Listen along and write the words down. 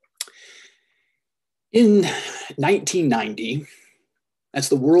In 1990, as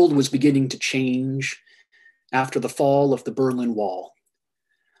the world was beginning to change after the fall of the Berlin Wall,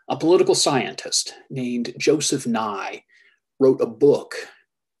 a political scientist named Joseph Nye wrote a book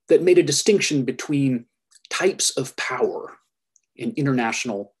that made a distinction between types of power in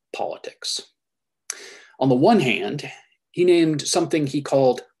international politics. On the one hand, he named something he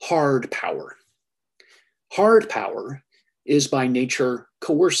called hard power. Hard power is by nature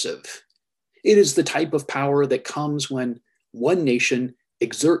coercive. It is the type of power that comes when one nation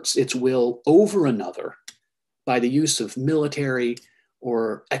exerts its will over another by the use of military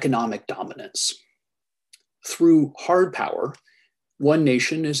or economic dominance. Through hard power, one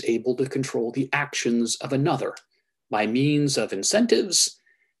nation is able to control the actions of another by means of incentives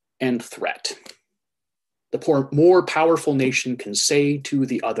and threat. The more powerful nation can say to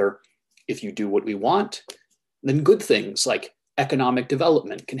the other, if you do what we want, then good things like economic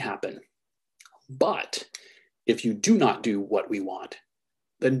development can happen. But if you do not do what we want,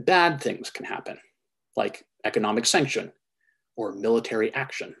 then bad things can happen, like economic sanction or military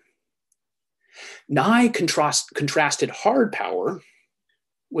action. Nye contrasted hard power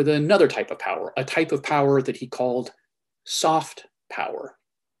with another type of power, a type of power that he called soft power.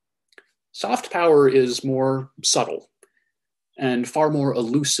 Soft power is more subtle and far more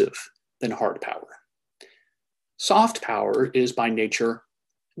elusive than hard power. Soft power is by nature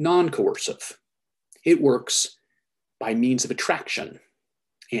non-coercive. It works by means of attraction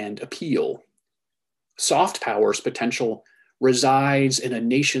and appeal. Soft power's potential resides in a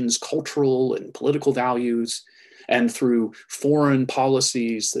nation's cultural and political values and through foreign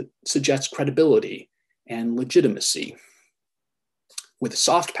policies that suggest credibility and legitimacy. With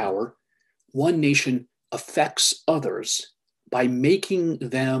soft power, one nation affects others by making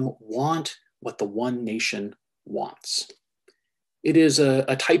them want what the one nation wants. It is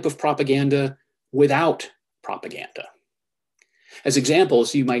a type of propaganda without propaganda. As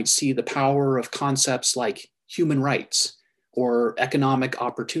examples, you might see the power of concepts like human rights or economic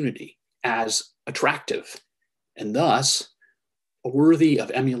opportunity as attractive and thus worthy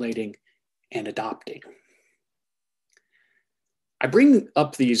of emulating and adopting. I bring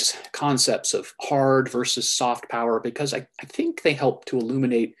up these concepts of hard versus soft power because I think they help to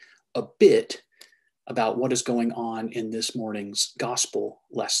illuminate a bit about what is going on in this morning's gospel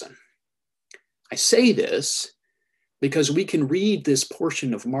lesson. I say this because we can read this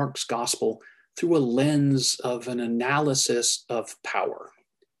portion of Mark's gospel through a lens of an analysis of power.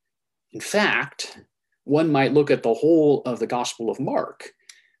 In fact, one might look at the whole of the Gospel of Mark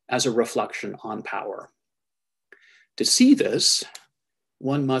as a reflection on power. To see this,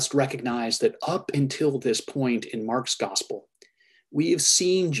 one must recognize that up until this point in Mark's gospel, we have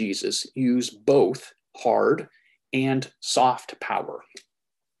seen Jesus use both hard and soft power.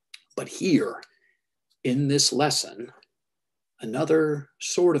 But here, in this lesson, another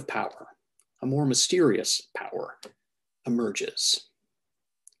sort of power, a more mysterious power, emerges.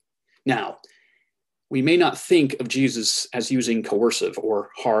 Now, we may not think of Jesus as using coercive or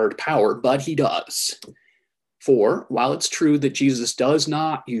hard power, but he does. For while it's true that Jesus does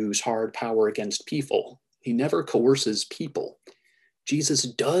not use hard power against people, he never coerces people, Jesus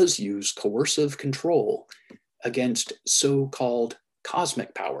does use coercive control against so-called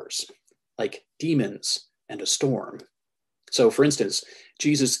cosmic powers, like demons and a storm. So, for instance,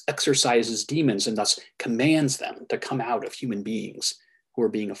 Jesus exorcises demons and thus commands them to come out of human beings who are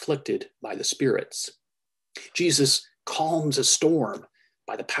being afflicted by the spirits. Jesus calms a storm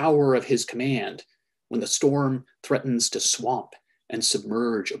by the power of his command when the storm threatens to swamp and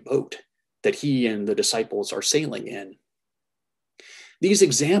submerge a boat that he and the disciples are sailing in. These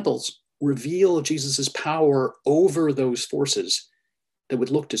examples reveal Jesus' power over those forces that would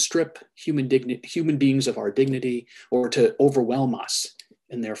look to strip human beings of our dignity or to overwhelm us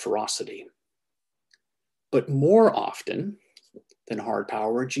in their ferocity. But more often than hard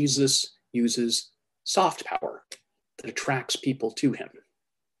power, Jesus uses soft power that attracts people to him.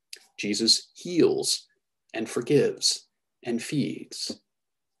 Jesus heals and forgives and feeds.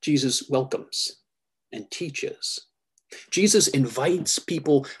 Jesus welcomes and teaches. Jesus invites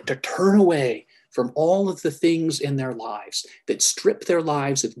people to turn away from all of the things in their lives that strip their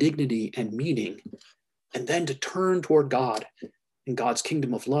lives of dignity and meaning, and then to turn toward God and God's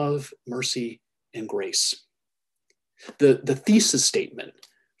kingdom of love, mercy, and grace. The thesis statement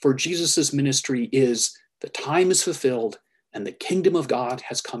for Jesus' ministry is, the time is fulfilled and the kingdom of God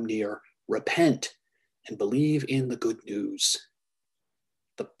has come near. Repent and believe in the good news.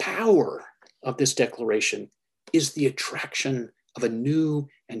 The power of this declaration is the attraction of a new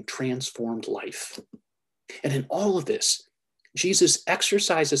and transformed life. And in all of this, Jesus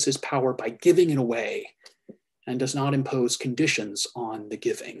exercises his power by giving it away and does not impose conditions on the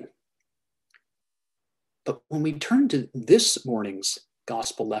giving. But when we turn to this morning's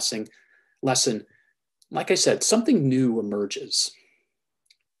gospel lesson, like I said, something new emerges.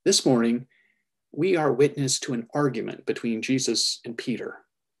 This morning, we are witness to an argument between Jesus and Peter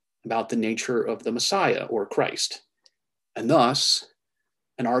about the nature of the Messiah or Christ, and thus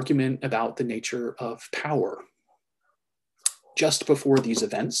an argument about the nature of power. Just before these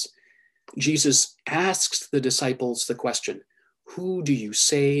events, Jesus asks the disciples the question, "Who do you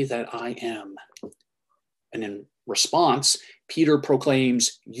say that I am?" And in response, Peter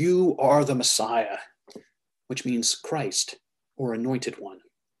proclaims, "You are the Messiah," which means Christ or anointed one.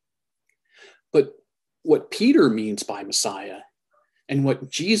 But what Peter means by Messiah and what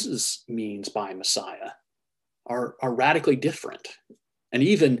Jesus means by Messiah are radically different and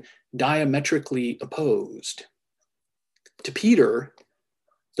even diametrically opposed. To Peter,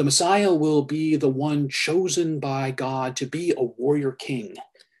 the Messiah will be the one chosen by God to be a warrior king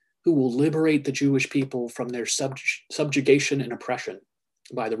who will liberate the Jewish people from their subjugation and oppression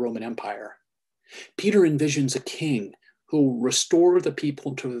by the Roman Empire. Peter envisions a king who will restore the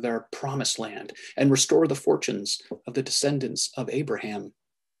people to their promised land and restore the fortunes of the descendants of Abraham.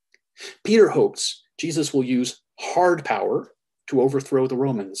 Peter hopes Jesus will use hard power to overthrow the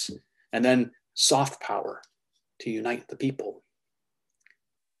Romans and then soft power to unite the people.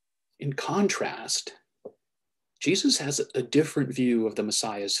 In contrast, Jesus has a different view of the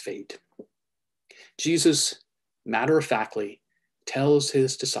Messiah's fate. Jesus, matter-of-factly, tells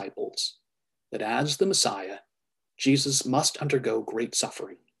his disciples that as the Messiah, Jesus must undergo great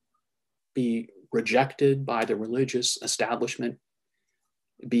suffering, be rejected by the religious establishment,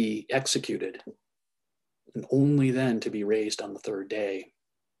 be executed, and only then to be raised on the third day.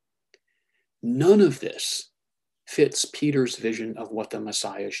 None of this fits Peter's vision of what the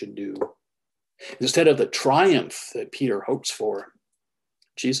Messiah should do. Instead of the triumph that Peter hopes for,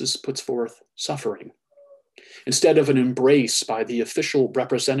 Jesus puts forth suffering. Instead of an embrace by the official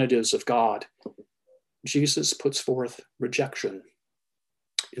representatives of God, Jesus puts forth rejection.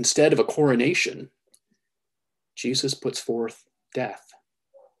 Instead of a coronation, Jesus puts forth death.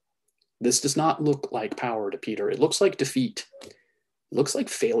 This does not look like power to Peter. It looks like defeat. It looks like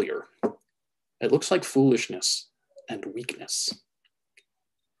failure. It looks like foolishness and weakness.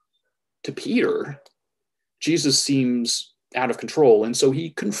 To Peter, Jesus seems out of control, and so he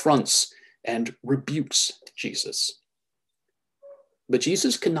confronts and rebukes Jesus. But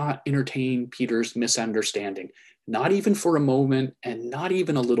Jesus cannot entertain Peter's misunderstanding, not even for a moment and not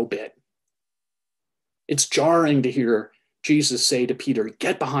even a little bit. It's jarring to hear Jesus say to Peter,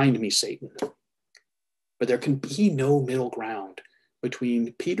 "Get behind me, Satan." But there can be no middle ground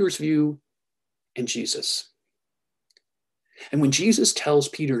between Peter's view and Jesus. And when Jesus tells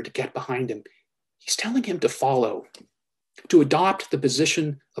Peter to get behind him, he's telling him to follow, to adopt the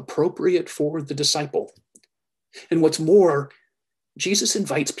position appropriate for the disciple. And what's more, Jesus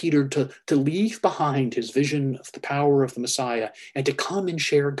invites Peter to leave behind his vision of the power of the Messiah and to come and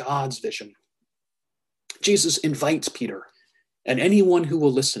share God's vision. Jesus invites Peter and anyone who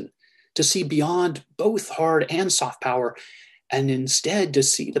will listen to see beyond both hard and soft power, and instead to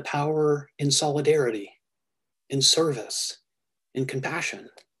see the power in solidarity, in service, in compassion,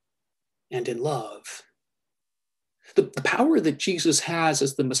 and in love. The power that Jesus has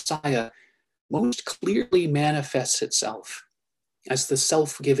as the Messiah most clearly manifests itself as the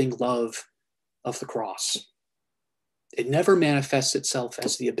self-giving love of the cross. It never manifests itself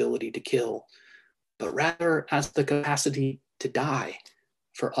as the ability to kill, but rather as the capacity to die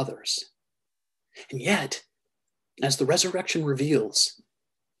for others. And yet, as the resurrection reveals,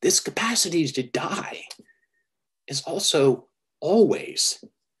 this capacity to die is also always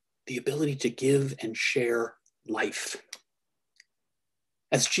the ability to give and share life.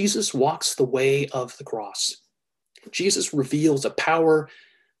 As Jesus walks the way of the cross, Jesus reveals a power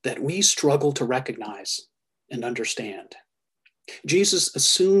that we struggle to recognize and understand. Jesus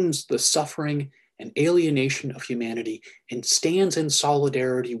assumes the suffering and alienation of humanity and stands in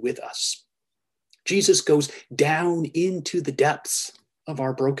solidarity with us. Jesus goes down into the depths of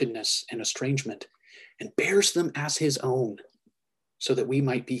our brokenness and estrangement and bears them as his own, so that we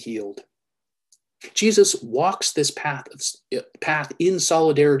might be healed. Jesus walks this path in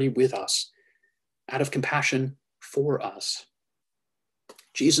solidarity with us, out of compassion for us.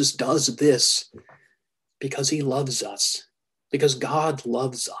 Jesus does this because he loves us, because God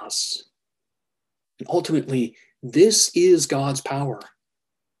loves us. And ultimately, this is God's power,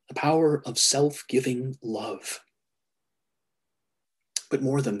 the power of self-giving love. But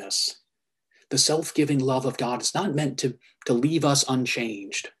more than this, the self-giving love of God is not meant to to leave us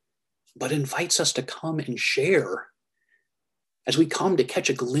unchanged, but invites us to come and share as we come to catch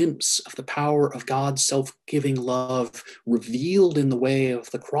a glimpse of the power of God's self-giving love revealed in the way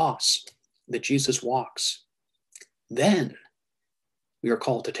of the cross that Jesus walks. Then we are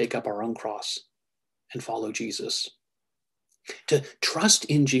called to take up our own cross and follow Jesus. To trust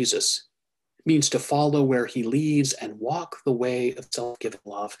in Jesus means to follow where he leads and walk the way of self-giving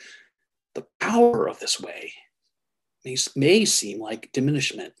love. The power of this way may seem like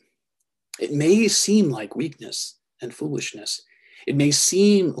diminishment. It may seem like weakness and foolishness. It may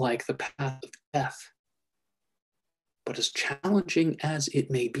seem like the path of death. But as challenging as it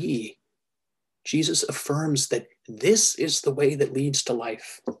may be, Jesus affirms that this is the way that leads to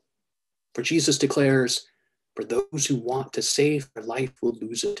life. For Jesus declares, for those who want to save their life will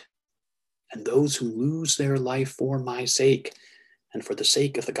lose it. And those who lose their life for my sake and for the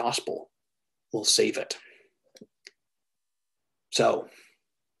sake of the gospel will save it. So,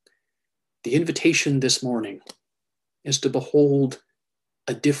 the invitation this morning is to behold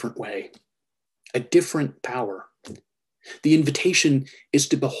a different way, a different power. The invitation is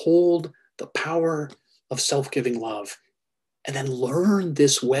to behold the power of self-giving love and then learn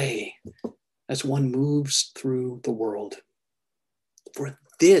this way as one moves through the world. For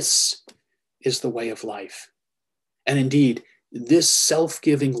this is the way of life. And indeed, this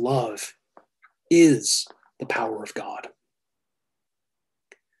self-giving love is the power of God.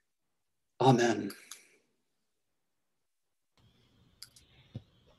 Amen.